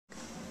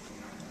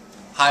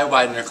Hi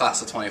Widener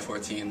class of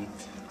 2014.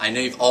 I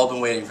know you've all been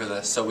waiting for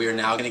this, so we are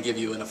now going to give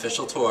you an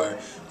official tour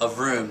of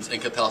rooms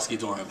in Kapelski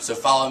Dorm. So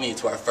follow me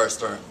to our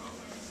first room.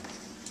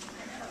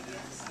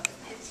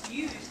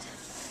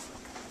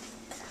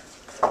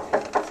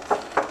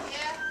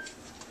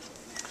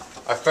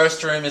 Our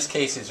first room is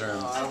Casey's room.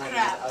 Oh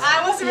crap.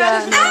 I wasn't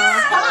ready for this.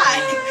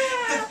 Hi.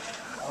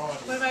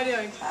 What am I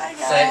doing? Hi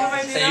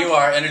guys. Say you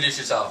are. Introduce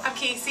yourself. I'm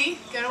Casey.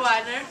 Go to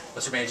Widener.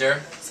 What's your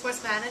major?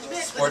 Sports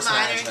management. Sports with a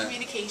minor in management.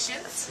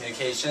 Communications.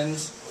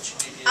 Communications.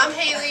 I'm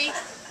Haley.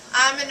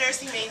 I'm a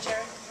nursing major.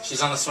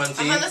 She's on the swim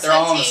team. I'm on the They're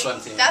all on the swim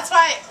swim team. That's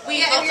why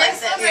we look like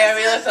this. Yeah,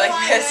 we look like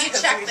this. We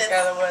checked We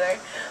got the water.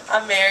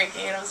 I'm Mary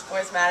Kane. I'm a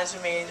sports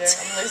management major.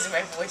 I'm losing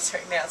my voice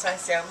right now, so I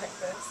sound like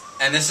this.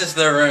 And this is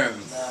their room.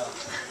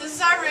 This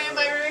is our room.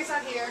 My roommate's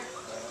not here.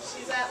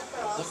 She's at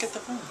across. Look at the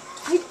room.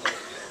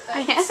 I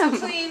am.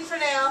 Clean for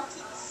now.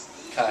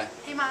 Okay.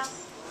 Hey mom.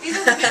 These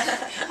are the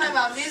hi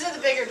mom. These are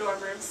the bigger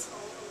dorm rooms.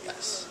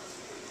 Yes.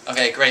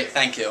 Okay, great.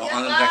 Thank you. Yeah,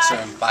 On to the bye. next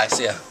room. Bye.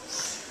 See ya.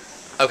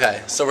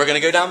 Okay, so we're going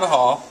to go down the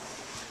hall,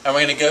 and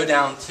we're going to go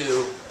down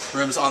to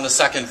rooms on the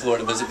second floor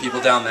to visit people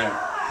down there.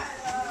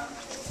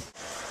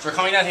 So we're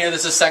coming down here.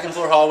 This is second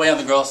floor hallway on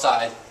the girls'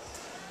 side,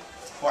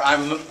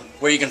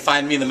 where you can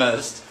find me the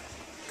most.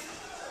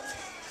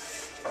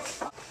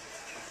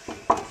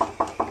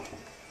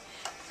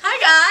 Hi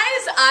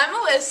guys, I'm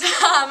Alyssa.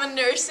 I'm a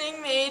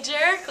nursing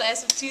major,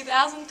 class of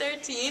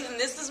 2013, and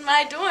this is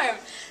my dorm.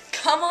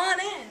 Come on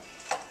in.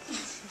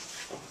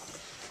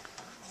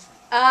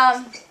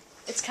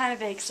 It's kind of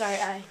big. Sorry,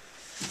 I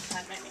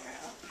had my mirror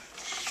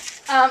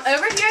up.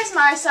 Over here is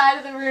my side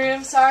of the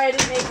room. Sorry I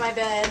didn't make my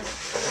bed.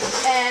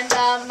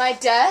 And my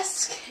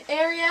desk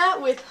area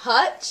with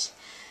Hutch.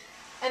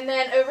 And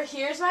then over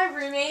here is my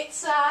roommate's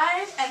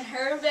side and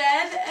her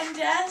bed and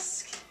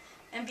desk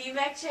and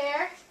beanbag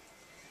chair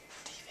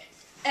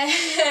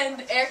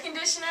and air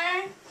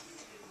conditioner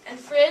and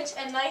fridge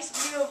and nice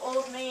view of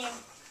Old Main,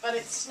 but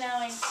it's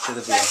snowing. To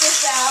the Check view.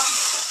 this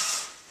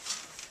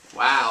out.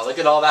 Wow, look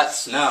at all that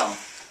snow.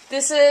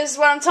 This is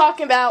what I'm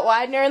talking about.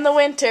 Widener in the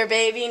winter,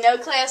 baby. No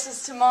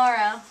classes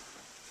tomorrow.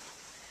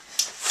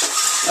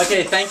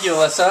 Okay, thank you,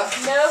 Alyssa.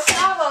 No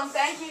problem.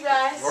 Thank you,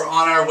 guys. We're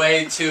on our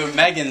way to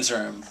Megan's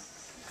room.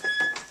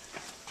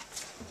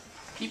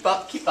 Keep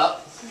up, keep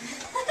up.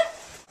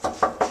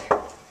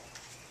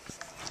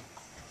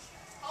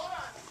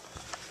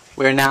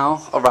 We're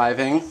now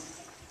arriving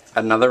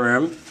at another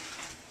room.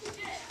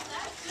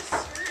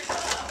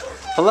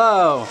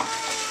 Hello.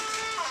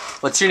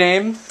 What's your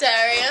name?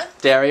 Daria.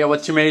 Daria.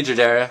 What's your major,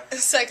 Daria?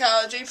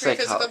 Psychology,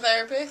 pre-physical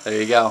therapy. There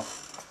you go.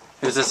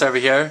 Who's this over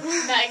here?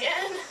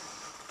 Megan.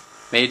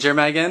 Major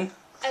Megan?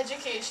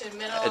 Education,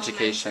 middle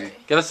Education.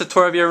 elementary. Give us a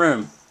tour of your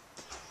room.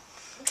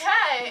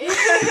 Okay.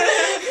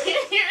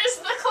 Here's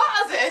the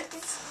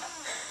closets.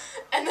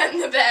 And then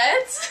the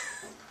beds.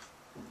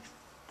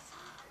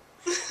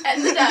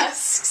 And the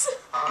desks.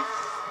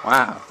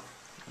 Wow.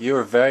 You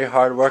are very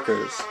hard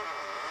workers.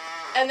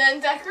 And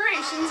then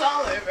decorations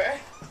all over.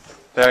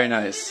 Very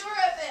nice. Door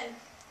open.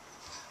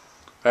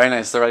 Very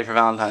nice. They're ready for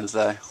Valentine's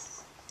Day.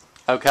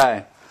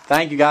 Okay.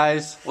 Thank you,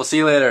 guys. We'll see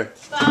you later.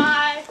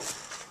 Bye.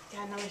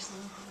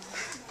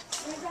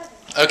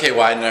 Okay,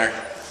 Widener.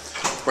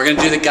 We're going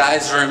to do the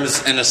guys'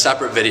 rooms in a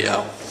separate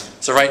video.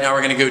 So right now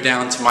we're going to go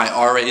down to my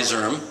RA's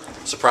room,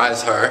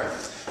 surprise her,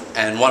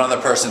 and one other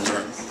person's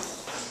room.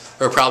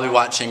 We're probably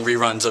watching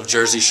reruns of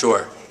Jersey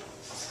Shore.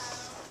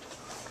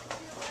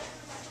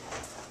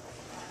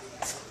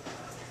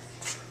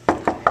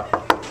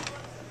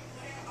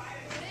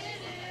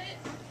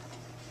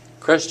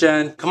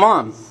 Christian, come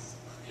on.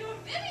 You're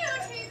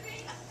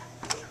videotaping.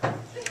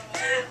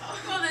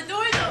 Oh, the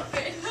door's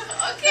open.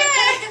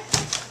 Okay.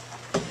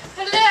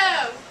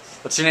 Hello.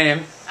 What's your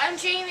name? I'm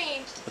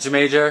Jamie. What's your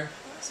major?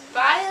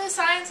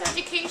 Bioscience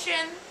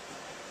education.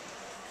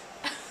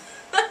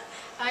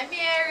 I'm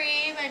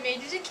Mary. My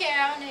major's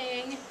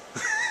accounting.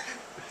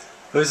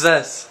 Who's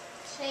this?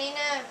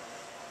 Shayna.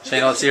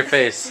 Shane, let's see your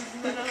face.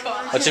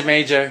 What's your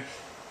major?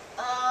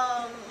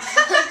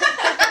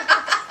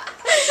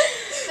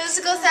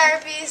 Physical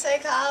therapy,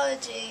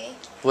 psychology.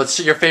 What's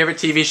your favorite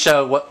TV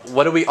show?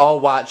 What do we all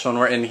watch when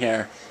we're in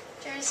here?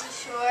 Jersey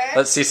Shore.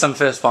 Let's see some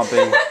fist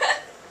pumping.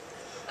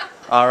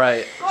 All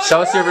right.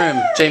 Show us your room.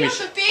 Jamie.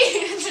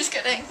 Just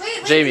kidding.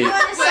 Wait, Jamie. do you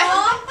want a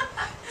song?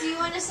 Do you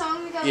want a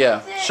song to go Yeah,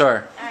 with it?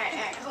 sure.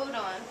 Alright, hold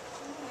on.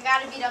 We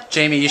gotta beat up the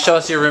Jamie, you show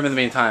us your room in the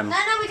meantime. No,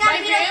 we gotta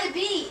My beat up room? the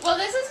beat. Well,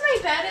 this is my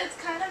bed. It's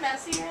kind of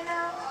messy right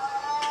now.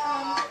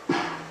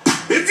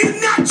 If you're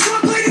not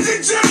drunk, ladies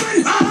and gentlemen,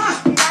 You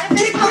gotta fist bump with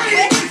me. You gotta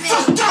get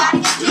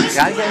You Jason.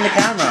 gotta get in the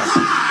camera.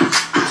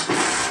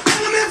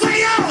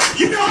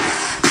 you know,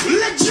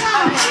 let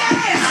y'all,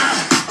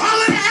 yeah, all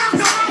of the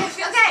alcohol.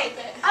 Okay.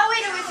 Oh,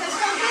 wait, are we fist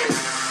bumping?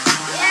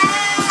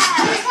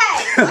 Yeah.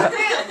 Okay.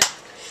 Room.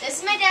 This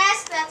is my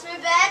desk. That's my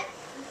bed.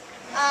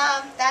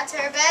 That's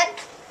her bed.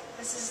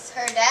 This is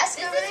her desk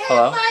over there.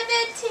 Hello? My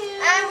bed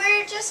too. And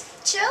we're just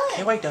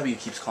chilling. KYW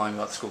keeps calling me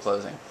about the school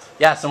closing.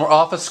 Yes, and we're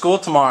off of school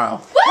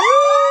tomorrow.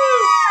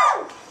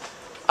 Woo!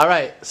 All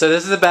right, so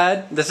this is the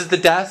bed. This is the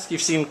desk.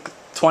 You've seen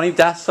 20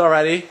 desks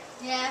already.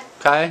 Yeah.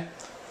 Okay,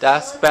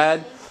 desk,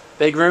 bed,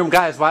 big room.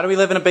 Guys, why do we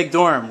live in a big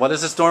dorm? What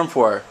is this dorm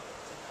for?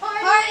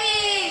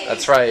 Party!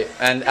 That's right,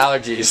 and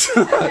allergies.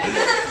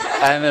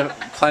 And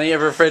plenty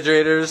of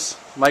refrigerators,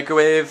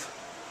 microwave.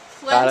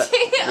 Got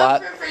it.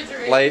 Lot,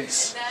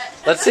 lights.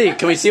 Let's see,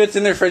 can we see what's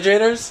in the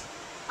refrigerators?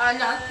 I'm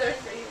not the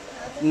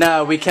refrigerator.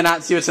 No, we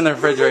cannot see what's in the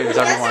refrigerators,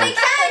 everyone.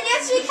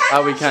 Yes, we can.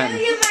 Oh, we can. I'll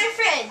show you my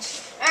fridge.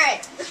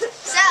 Alright,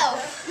 so,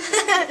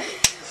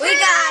 we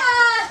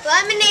got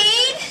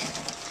lemonade.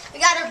 We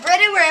got a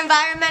Brita, we're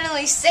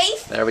environmentally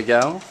safe. There we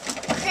go.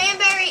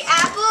 Cranberry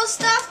apple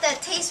stuff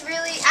that tastes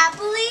really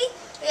appley.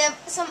 We have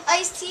some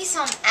iced tea,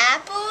 some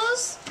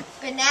apples,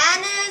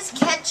 bananas,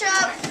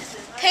 ketchup,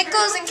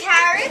 pickles, and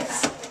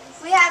carrots.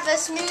 We have a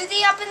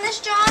smoothie up in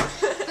this jar.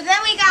 But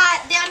then we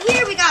got, down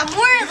here, we got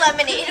more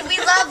lemonade. We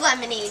love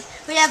lemonade.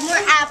 We have more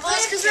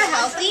apples because we're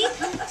healthy.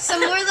 Some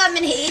more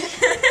lemonade.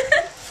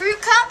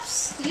 Fruit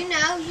cups, you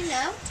know.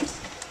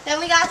 Then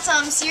we got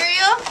some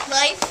cereal,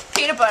 Life.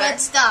 Peanut butter. Good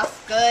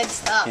stuff.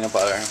 Peanut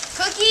butter.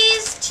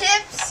 Cookies,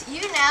 chips,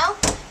 you know.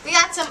 We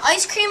got some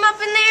ice cream up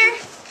in there.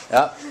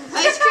 Yep.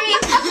 Ice cream.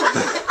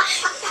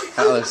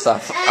 Other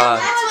stuff. And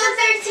that's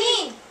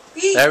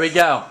 113. There we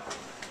go.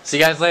 See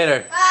you guys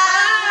later.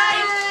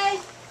 Bye.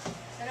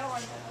 I don't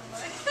want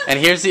that. And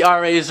here's the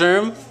RA's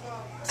room.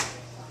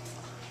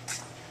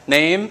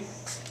 Name?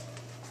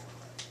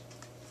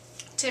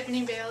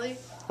 Tiffany Bailey.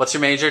 What's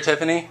your major,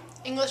 Tiffany?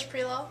 English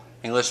pre-law.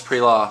 English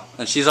pre-law.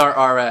 And she's our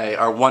RA,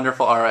 our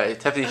wonderful RA.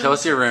 Tiffany, show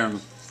us your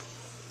room.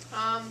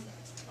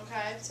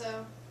 Okay,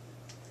 so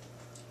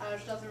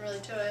there's nothing really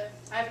to it.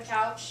 I have a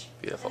couch.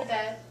 Beautiful. And a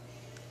bed.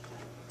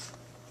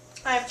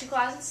 I have 2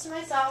 closets to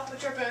myself,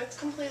 which are both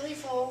completely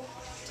full.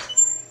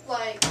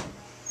 Like,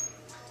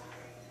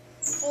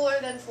 fuller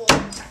than full.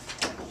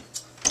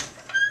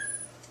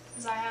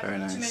 Because I have Very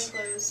too many nice.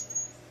 clothes.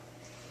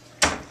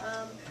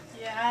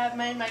 Yeah, I have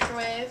my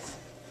microwave.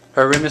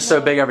 Her room is so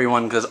big,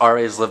 everyone, because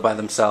RAs live by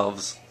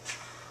themselves.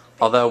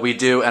 Although we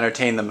do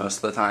entertain them most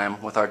of the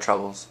time with our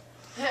troubles.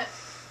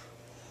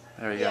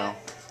 There you Yeah. go.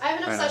 I have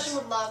an Very obsession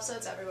nice. with love, so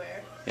it's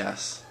everywhere.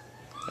 Yes.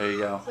 There you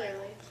go.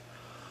 Clearly.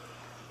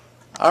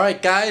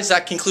 Alright guys,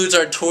 that concludes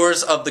our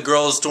tours of the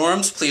girls'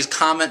 dorms. Please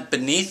comment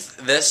beneath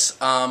this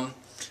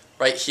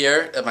right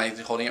here. Am I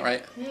holding it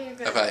right? Yeah, you're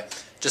good. Okay.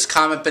 Just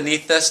comment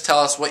beneath this. Tell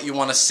us what you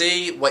want to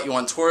see, what you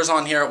want tours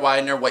on here at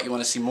Widener, what you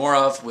want to see more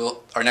of.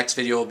 Our next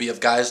video will be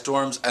of guys'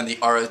 dorms and the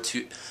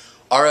ROTC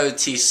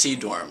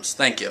dorms.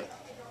 Thank you.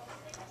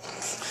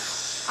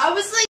 I was like,